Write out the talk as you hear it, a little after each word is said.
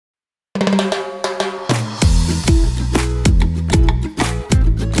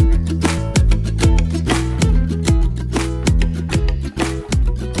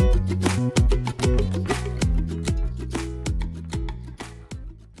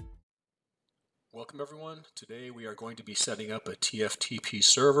Welcome everyone. Today we are going to be setting up a TFTP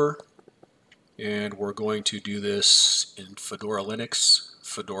server, and we're going to do this in Fedora Linux,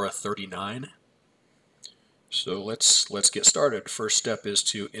 Fedora 39. So let's get started. First step is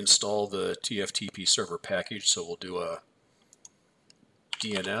to install the TFTP server package. So we'll do a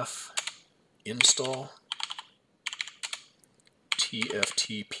DNF install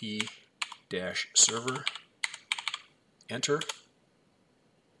TFTP-server, enter.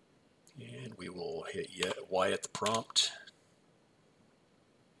 And we will hit Y at the prompt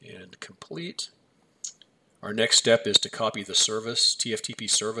and complete. Our next step is to copy the service, TFTP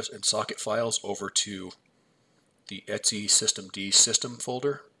service and socket files over to the etc systemd system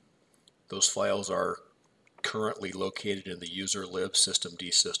folder. Those files are currently located in the user lib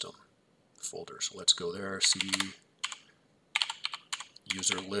systemd system folder. So let's go there, cd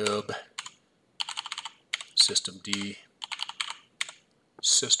user lib systemd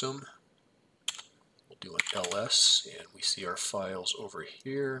system. Do an ls, and we see our files over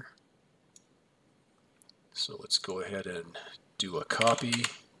here. So let's go ahead and do a copy,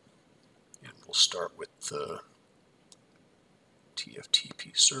 and we'll start with the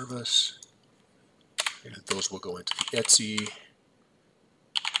TFTP service, and those will go into the etc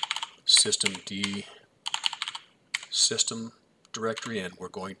systemd system directory, and we're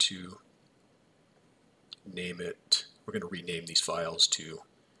going to name it, we're going to rename these files to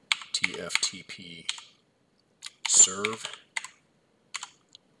TFTP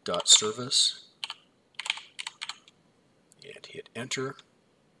serve.service and hit enter.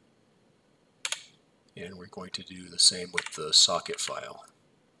 And we're going to do the same with the socket file.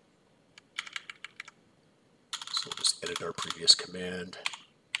 So we'll just edit our previous command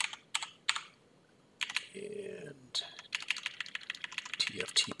and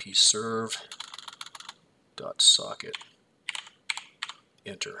TFTP serve.socket,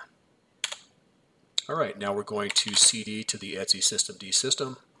 enter. Alright, now we're going to cd to the etc systemd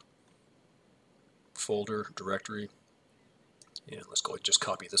system folder directory, and let's go ahead and just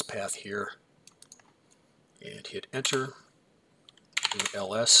copy this path here and hit enter. Do an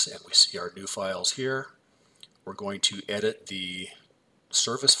ls, and we see our new files here. We're going to edit the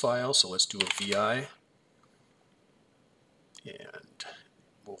service file, so let's do a vi, and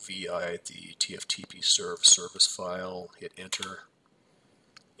we'll vi the TFTP serve service file, hit enter.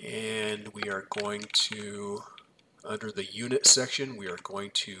 And we are going to, under the unit section, we are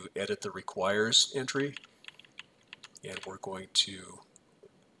going to edit the requires entry, and we're going to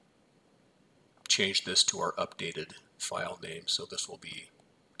change this to our updated file name. So this will be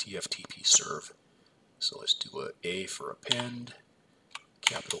TFTP serve. So let's do a for append,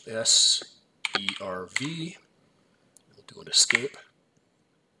 capital S, ERV. We'll do an escape,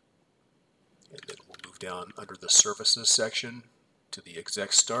 and then we'll move down under the services section to the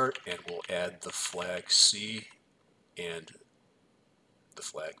exec start, and we'll add the flag C and the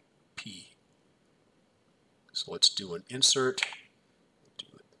flag P. So let's do an insert, do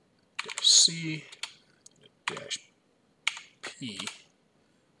a dash C, dash P,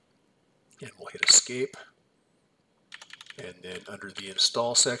 and we'll hit escape. And then under the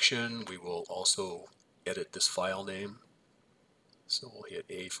install section, we will also edit this file name. So we'll hit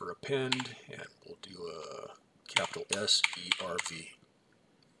A for append, and we'll do a capital S, ERV.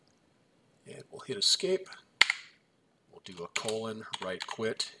 And we'll hit escape. We'll do a colon, right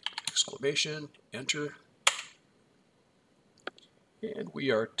quit, exclamation, enter. And we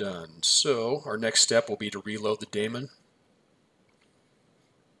are done. So our next step will be to reload the daemon,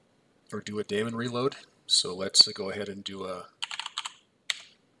 or do a daemon reload. So let's go ahead and do a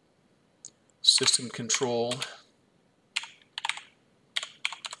system control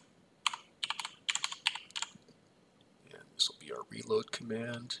reload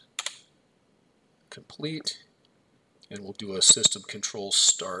command, complete, and we'll do a system control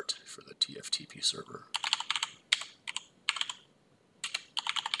start for the TFTP server.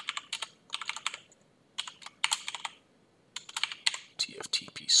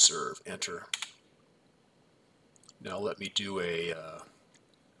 TFTP serve, enter. Now let me do a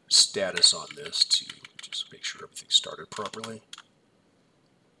status on this to just make sure everything started properly.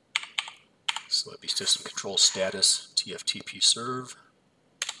 So let me system control status TFTP serve,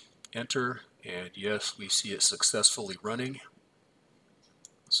 enter, and yes, we see it successfully running,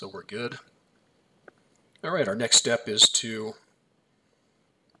 so we're good. Alright, our next step is to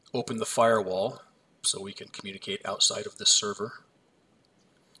open the firewall so we can communicate outside of this server.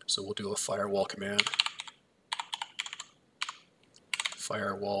 So we'll do a firewall command,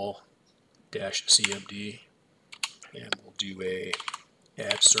 firewall-cmd, and we'll do a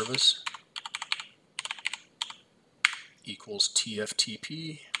add service equals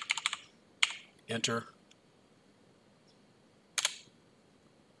TFTP enter.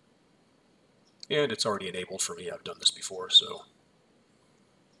 And it's already enabled for me. I've done this before, so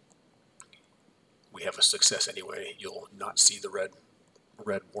we have a success anyway. You'll not see the red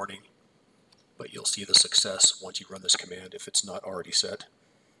warning, but you'll see the success once you run this command if it's not already set.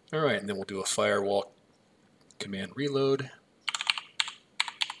 All right, and then we'll do a firewall command reload.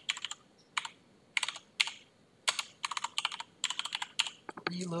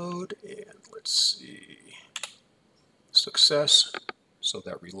 Reload, and let's see, success. So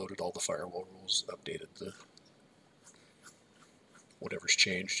that reloaded all the firewall rules, updated the whatever's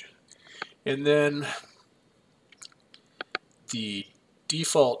changed. And then the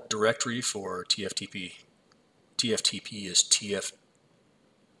default directory for TFTP is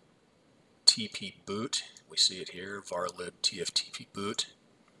TFTP boot. We see it here, varlib TFTP boot.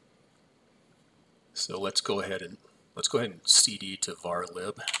 So let's go ahead and cd to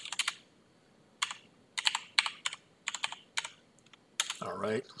varlib. All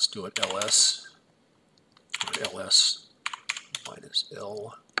right, let's do an ls, or ls minus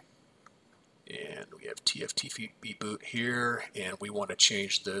L, and we have TFTP boot here, and we want to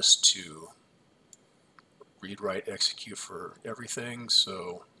change this to read, write, execute for everything.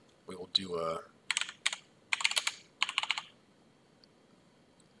 So we will do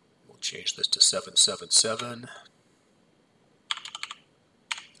we'll change this to 777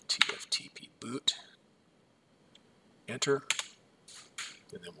 TFTP boot, enter,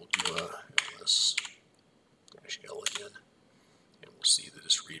 and then we'll do a ls-l again, and we'll see that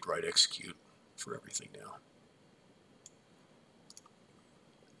it's read, write, execute for everything now.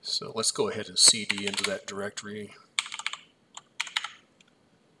 So let's go ahead and cd into that directory,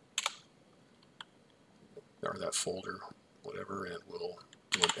 or that folder, whatever, and we'll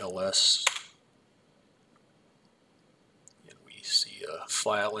do an ls, and we see a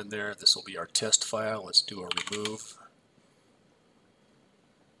file in there. This will be our test file. Let's do a remove,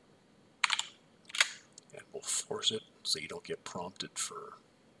 and we'll force it so you don't get prompted for,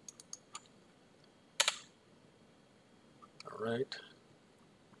 all right,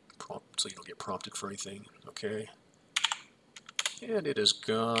 so you don't get prompted for anything. Okay, and it is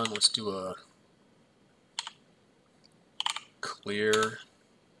gone. Let's do a clear.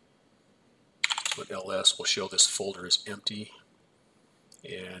 So ls will show this folder is empty,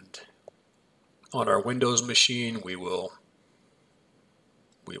 and on our Windows machine we will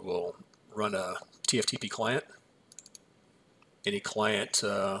run a TFTP client. Any client,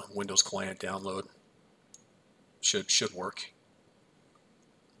 Windows client download should work.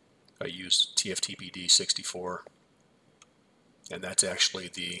 I use TFTPD64, and that's actually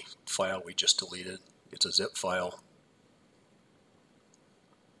the file we just deleted. It's a zip file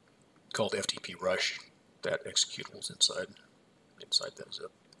called FTP Rush. That executable's inside that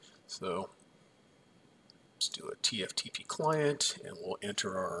zip. So let's do a TFTP client, and we'll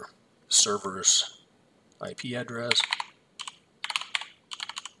enter our server's IP address,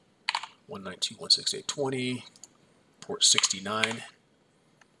 192.168.20, port 69,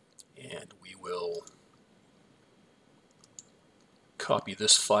 and we will copy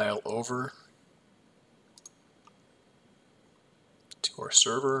this file over to our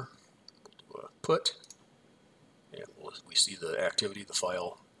server, do a put, and we see the activity, the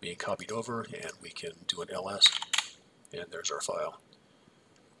file being copied over, and we can do an ls, and there's our file.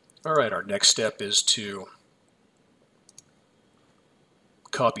 All right, our next step is to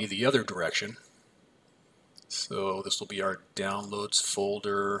copy the other direction. So this will be our downloads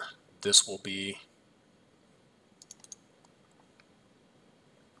folder. This will be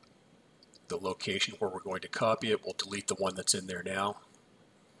the location where we're going to copy it. We'll delete the one that's in there now,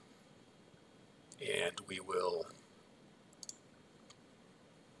 and we will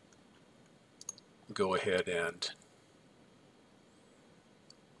go ahead and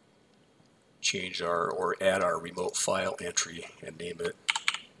change or add our remote file entry and name it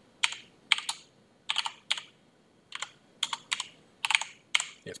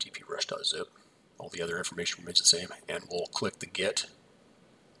ftprush.zip. All the other information remains the same, and we'll click the get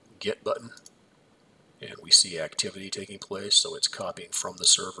button, and we see activity taking place. So it's copying from the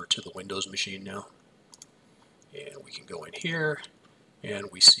server to the Windows machine now, and we can go in here and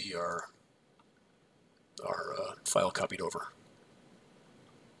we see our file copied over,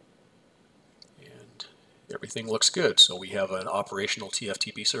 and everything looks good. So we have an operational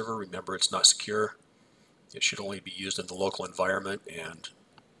TFTP server. Remember, it's not secure. It should only be used in the local environment, and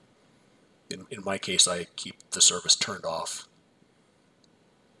in my case, I keep the service turned off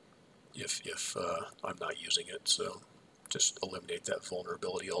if I'm not using it. So just eliminate that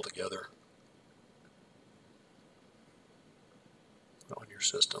vulnerability altogether on your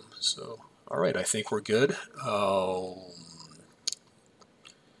system. So All right, I think we're good.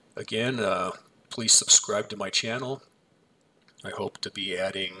 Again, please subscribe to my channel. I hope to be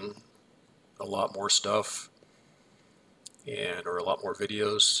adding a lot more stuff or a lot more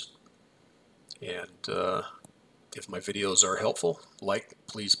videos. And if my videos are helpful,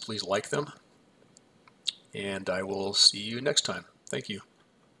 please like them. And I will see you next time. Thank you.